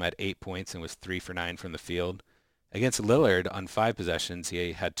Siakam had 8 points and was 3 for 9 from the field. Against Lillard, on 5 possessions,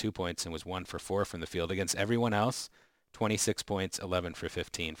 he had 2 points and was 1 for 4 from the field. Against everyone else, 26 points, 11 for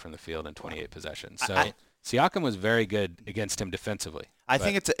 15 from the field in 28 possessions. So Siakam was very good against him defensively. I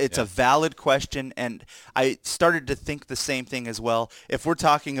think it's a valid question, and I started to think the same thing as well. If we're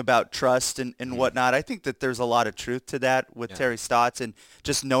talking about trust and whatnot, I think that there's a lot of truth to that with Terry Stotts and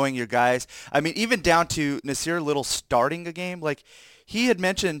just knowing your guys. I mean, even down to Nasir Little starting a game, like he had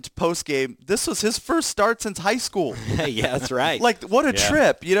mentioned post-game, this was his first start since high school. Yeah, that's right. Like, what a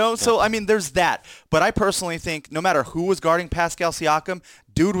trip, you know? So, I mean, there's that. But I personally think no matter who was guarding Pascal Siakam,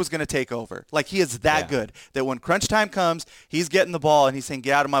 dude was going to take over. Like, he is that good that when crunch time comes, he's getting the ball and he's saying,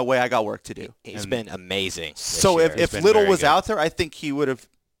 get out of my way, I got work to do. He's been amazing. So if Little was out there, I think he would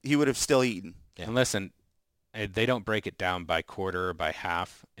have still eaten. Yeah. And listen, they don't break it down by quarter or by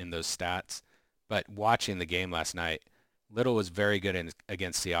half in those stats, but watching the game last night, Little was very good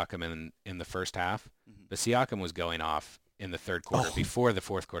against Siakam in the first half, but Siakam was going off in the third quarter before the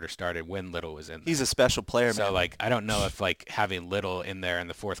fourth quarter started when Little was in there. He's a special player, man. So, I don't know if, having Little in there in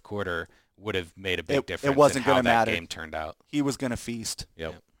the fourth quarter would have made a big difference it wasn't in how gonna that matter. game turned out. He was going to feast.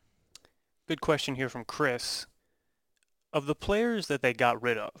 Yep. Good question here from Chris. Of the players that they got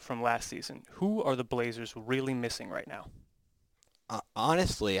rid of from last season, who are the Blazers really missing right now?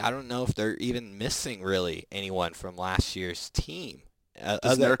 Honestly, I don't know if they're even missing really anyone from last year's team.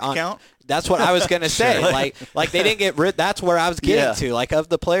 Does Nurk count? That's what I was going to say. Like they didn't get rid. That's where I was getting to. Like of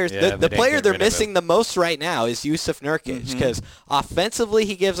the players, the player they're missing the most right now is Yusuf Nurkic because offensively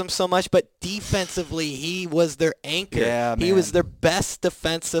he gives them so much, but defensively he was their anchor. Yeah, he was their best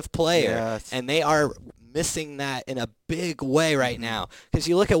defensive player, and they are missing that in a big way right now. Because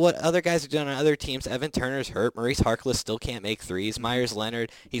you look at what other guys are doing on other teams. Evan Turner's hurt. Maurice Harkless still can't make threes. Myers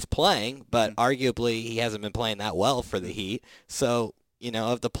Leonard, he's playing, but arguably he hasn't been playing that well for the Heat. So,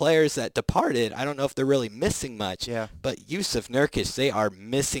 of the players that departed, I don't know if they're really missing much. Yeah. But Yusuf Nurkic, they are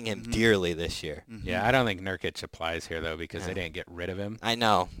missing him dearly this year. Yeah, I don't think Nurkic applies here, though, because they didn't get rid of him. I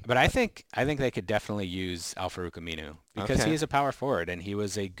know. But I think they could definitely use Al-Farouq Aminu because he's a power forward, and he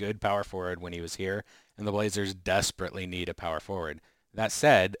was a good power forward when he was here, and the Blazers desperately need a power forward. That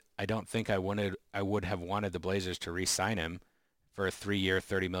said, I don't think I would have wanted the Blazers to re-sign him for a 3-year,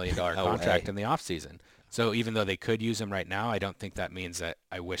 $30 million contract in the offseason. So even though they could use him right now, I don't think that means that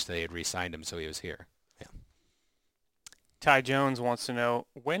I wish they had re-signed him so he was here. Yeah. Ty Jones wants to know,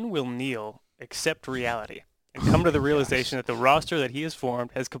 when will Neil accept reality and come to the realization that the roster that he has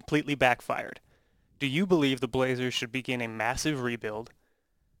formed has completely backfired? Do you believe the Blazers should begin a massive rebuild?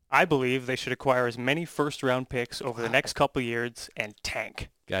 I believe they should acquire as many first-round picks over the next couple years and tank.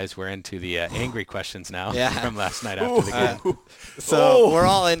 Guys, we're into the angry questions now Yeah. from last night after the game. So we're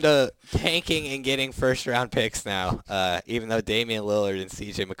all into tanking and getting first-round picks now, even though Damian Lillard and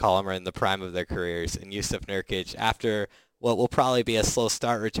C.J. McCollum are in the prime of their careers. And Jusuf Nurkic, after what will probably be a slow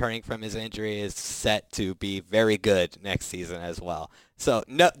start returning from his injury, is set to be very good next season as well. So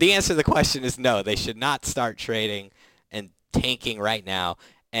no, the answer to the question is no. They should not start trading and tanking right now.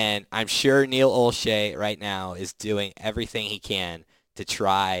 And I'm sure Neil Olshey right now is doing everything he can to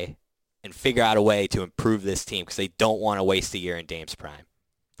try and figure out a way to improve this team because they don't want to waste a year in Dame's prime.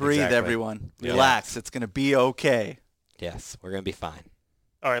 Breathe, Exactly. everyone. Yeah. Relax. It's going to be okay. Yes, we're going to be fine.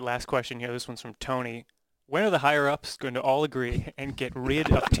 All right, last question here. This one's from Tony. When are the higher-ups going to all agree and get rid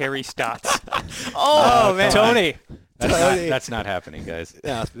of Terry Stotts? Oh, man. Tony! That's not happening, guys.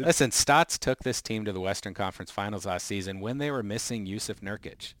 Yeah. Listen, Stotts took this team to the Western Conference Finals last season when they were missing Jusuf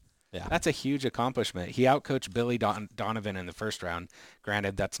Nurkic. Yeah. That's a huge accomplishment. He outcoached Billy Donovan in the first round.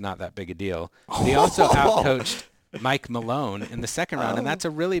 Granted, that's not that big a deal. But he also outcoached Mike Malone in the second round, and that's a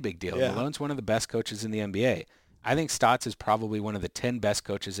really big deal. Yeah. Malone's one of the best coaches in the NBA. I think Stotts is probably one of the 10 best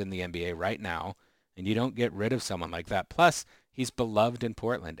coaches in the NBA right now, and you don't get rid of someone like that. Plus, he's beloved in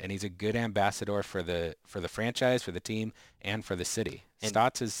Portland, and he's a good ambassador for the franchise, for the team, and for the city. And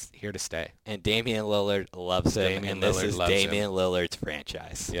Stotts is here to stay. And Damian Lillard loves him, Damian and this Lillard is loves Damian him. Lillard's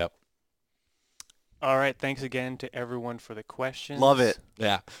franchise. Yep. All right, thanks again to everyone for the questions. Love it.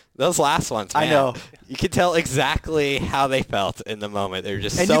 Yeah. Those last ones, I man, know. You could tell exactly how they felt in the moment. They're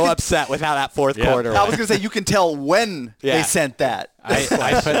just And you so could- upset with how that fourth Yeah. quarter I was went. going to say, you can tell when Yeah. they sent that.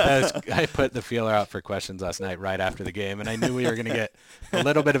 I put the feeler out for questions last night right after the game, and I knew we were going to get a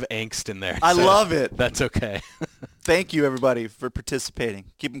little bit of angst in there. I so love it. That's okay. Thank you, everybody, for participating.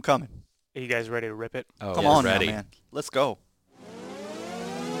 Keep them coming. Are you guys ready to rip it? Oh, Come we're on ready. now, man. Let's go.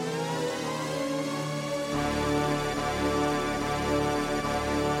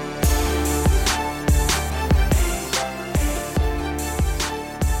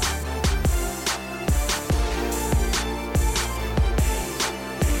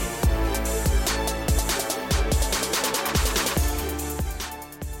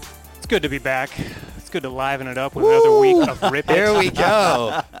 It's good to be back. It's good to liven it up with another week of Rip It. Here we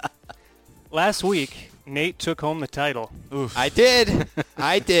go. Last week, Nate took home the title. I did.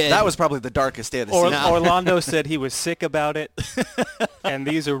 That was probably the darkest day of the Or, season. Orlando said he was sick about it, and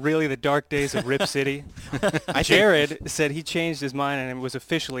these are really the dark days of Rip City. Jared said he changed his mind and it was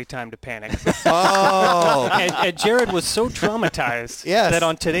officially time to panic. Oh. And Jared was so traumatized Yes. that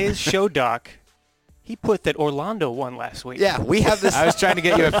on today's show doc, he put that Orlando won last week. Yeah, we have this I was trying to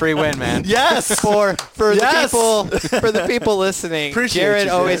get you a free win, man. Yes. for Yes. the people listening. Appreciate Jared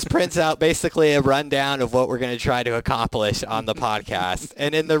you, always Jared. prints out basically a rundown of what we're going to try to accomplish on the podcast.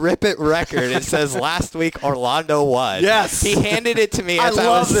 And in the Rip It record, it says last week Orlando won. Yes. He handed it to me I as I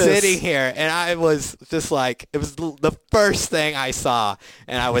love was this. sitting here, and I was just like, it was the first thing I saw,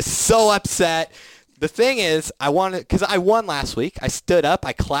 and I was so upset. The thing is, because I won last week. I stood up,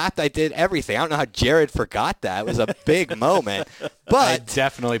 I clapped, I did everything. I don't know how Jared forgot that. It was a big moment. I But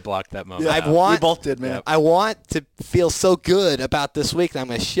definitely blocked that moment. I out. want we both did, man. Yep. I want to feel so good about this week that I'm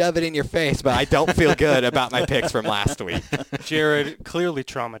going to shove it in your face, but I don't feel good about my picks from last week. Jared clearly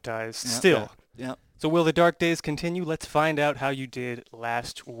traumatized. Yeah. Still. Yeah. So will the dark days continue? Let's find out how you did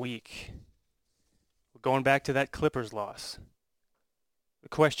last week. We're going back to that Clippers loss. The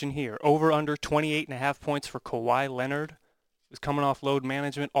question here, over under 28.5 points for Kawhi Leonard. Was coming off load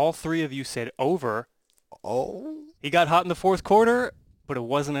management. All three of you said over. Oh. He got hot in the fourth quarter, but it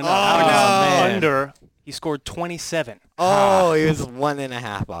wasn't enough. Oh, It was man. Under. He scored 27. Oh, he was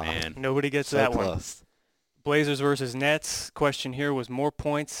 1.5 off. Man. Nobody gets So that one. close. Blazers versus Nets. Question here was more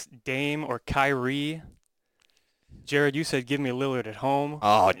points, Dame or Kyrie? Jared, you said give me Lillard at home.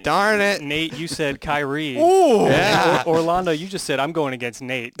 Oh, darn it. Nate, you said Kyrie. Ooh. Yeah. Orlando, you just said I'm going against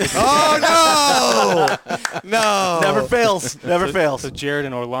Nate. Oh, no. No. Never fails. Never fails. So Jared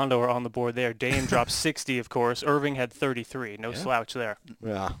and Orlando are on the board there. Dame dropped 60, of course. Irving had 33. No slouch there.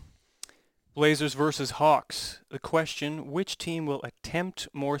 Yeah. Blazers versus Hawks. The question, which team will attempt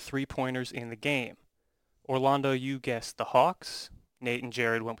more three-pointers in the game? Orlando, you guessed the Hawks. Nate and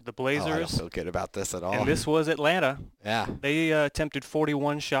Jared went with the Oh, I don't Blazers. feel good about this at all. And this was Atlanta. Yeah. They attempted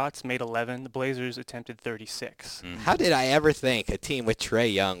 41 shots, made 11. The Blazers attempted 36. How did I ever think a team with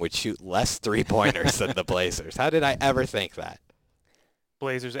Trae Young would shoot less three-pointers than the Blazers? How did I ever think that?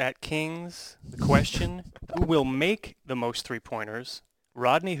 Blazers at Kings. The question, who will make the most three-pointers?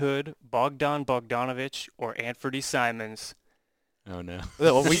 Rodney Hood, Bogdan Bogdanovic, or Anthony Simons? Oh, no.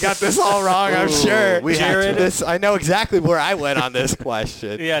 Well, we got this all wrong, I'm sure. we had Jared, This, I know exactly where I went on this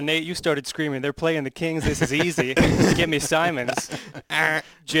question. Yeah, Nate, you started screaming, they're playing the Kings, this is easy. Give me Simons.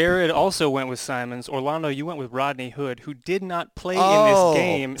 Jared also went with Simons. Orlando, you went with Rodney Hood, who did not play in this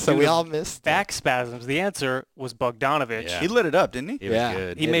game. So due we to all missed back spasms. The answer was Bogdanovic. Yeah. He lit it up, didn't he? He was Yeah.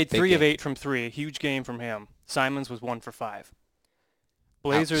 good. He Yeah, made big 3 of game. 8 from 3. A huge game from him. Simons was 1 for 5.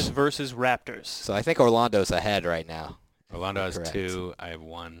 Blazers versus Raptors. So I think Orlando's ahead right now. Orlando has Correct. 2. I have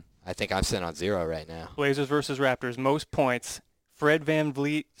 1. I think I'm sitting on 0 right now. Blazers versus Raptors. Most points. Fred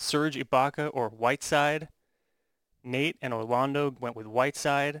VanVleet, Serge Ibaka, or Whiteside. Nate and Orlando went with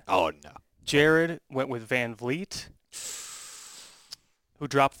Whiteside. Oh, no. Jared went with VanVleet, who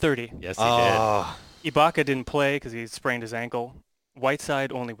dropped 30. Yes, he did. Ibaka didn't play because he sprained his ankle.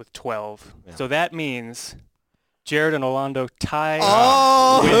 Whiteside only with 12. Yeah. So that means Jared and Orlando tied.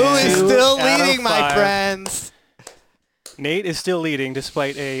 Oh, with who is 2 still out of leading, my 5. friends? Nate is still leading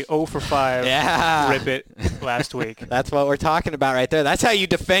despite a 0 for 5 Yeah. rip it last week. That's what we're talking about right there. That's how you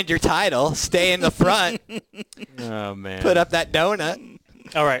defend your title. Stay in the front. Oh, man. Put up that donut.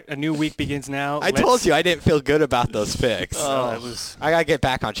 All right, a new week begins now. I told you I didn't feel good about those picks. It was. I got to get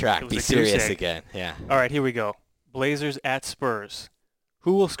back on track. It was Be a goose serious egg. again. Yeah. All right, here we go. Blazers at Spurs.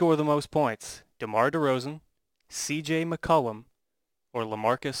 Who will score the most points? DeMar DeRozan, C.J. McCollum, or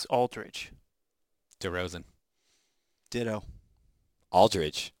LaMarcus Aldridge? DeRozan. Ditto.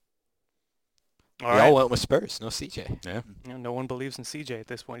 Aldridge. All We right. all went with Spurs. No CJ. Yeah. You know, no one believes in C.J. at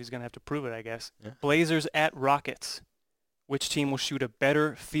this point. He's going to have to prove it, I guess. Yeah. Blazers at Rockets. Which team will shoot a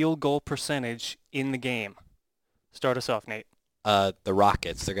better field goal percentage in the game? Start us off, Nate. The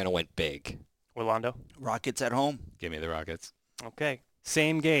Rockets. They're going to win big. Orlando? Rockets at home. Give me the Rockets. Okay.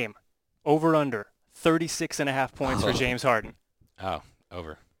 Same game. Over under. 36.5 points for Oh. James Harden. Oh,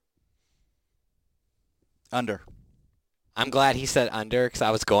 over. Under. I'm glad he said under because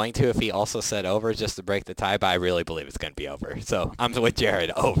I was going to if he also said over just to break the tie, but I really believe it's going to be over. So I'm with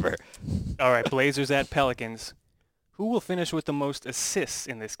Jared, over. All right, Blazers at Pelicans. Who will finish with the most assists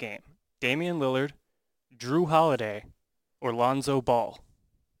in this game? Damian Lillard, Drew Holiday, or Lonzo Ball?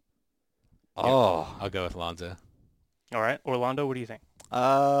 Oh. I'll go with Lonzo. All right, Orlando, what do you think?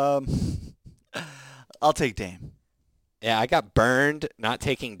 I'll take Dame. Yeah, I got burned not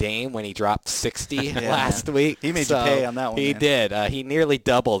taking Dame when he dropped 60 last week. He made you pay on that one, He man. did. He nearly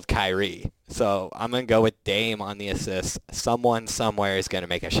doubled Kyrie. So I'm going to go with Dame on the assist. Someone somewhere is going to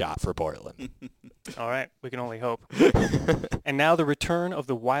make a shot for Portland. All right, we can only hope. And now the return of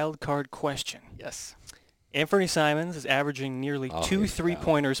the wild card question. Yes. Anthony Simons is averaging nearly Oh, 2 here we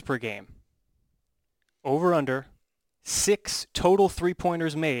three-pointers per game. Over under 6 total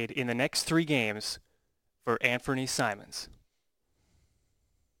three-pointers made in the next 3 games for Anthony Simons.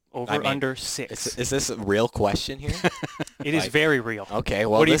 Over under 6. Is this a real question here? It is very real. Okay,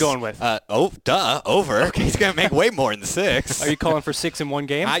 well, What are you going with? Over. Okay, he's going to make way more than 6. Are you calling for 6 in one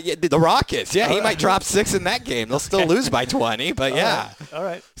game? Yeah, the Rockets. Yeah, he might drop 6 in that game. They'll still lose by 20, but yeah. All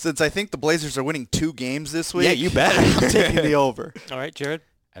right. Since I think the Blazers are winning 2 games this week. Yeah, you bet. I'm taking the over. All right, Jared.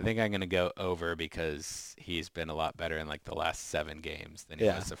 I think I'm going to go over because he's been a lot better in like the last 7 games than he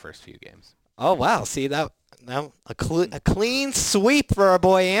Yeah. was the first few games. Oh, wow. See, that a clean sweep for our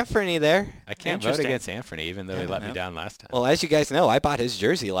boy Anthony there. I can't vote Interesting. against Anthony even though he let me down last time. Well, as you guys know, I bought his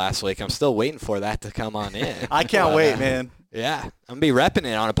jersey last week. I'm still waiting for that to come on in. I can't But, wait, man. Yeah, I'm going to be repping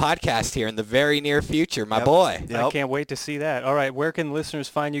it on a podcast here in the very near future, my Yep. boy. Yep. I can't wait to see that. All right, where can listeners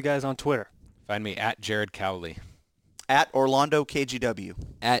find you guys on Twitter? Find me at Jared Cowley. At Orlando KGW.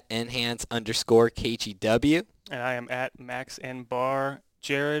 At enhance_KGW. And I am at Max N Bar.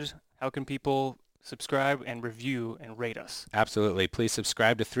 Jared, how can people subscribe and review and rate us? Absolutely. Please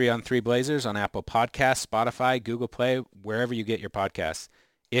subscribe to 3 on 3 Blazers on Apple Podcasts, Spotify, Google Play, wherever you get your podcasts.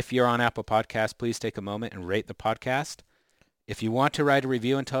 If you're on Apple Podcasts, please take a moment and rate the podcast. If you want to write a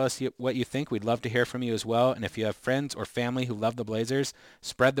review and tell us what you think, we'd love to hear from you as well. And if you have friends or family who love the Blazers,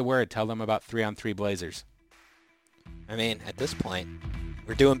 spread the word. Tell them about 3 on 3 Blazers. I mean, at this point,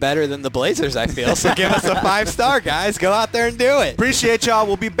 we're doing better than the Blazers, I feel. So give us a 5-star, guys. Go out there and do it. Appreciate y'all.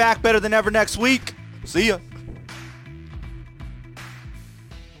 We'll be back better than ever next week. See ya.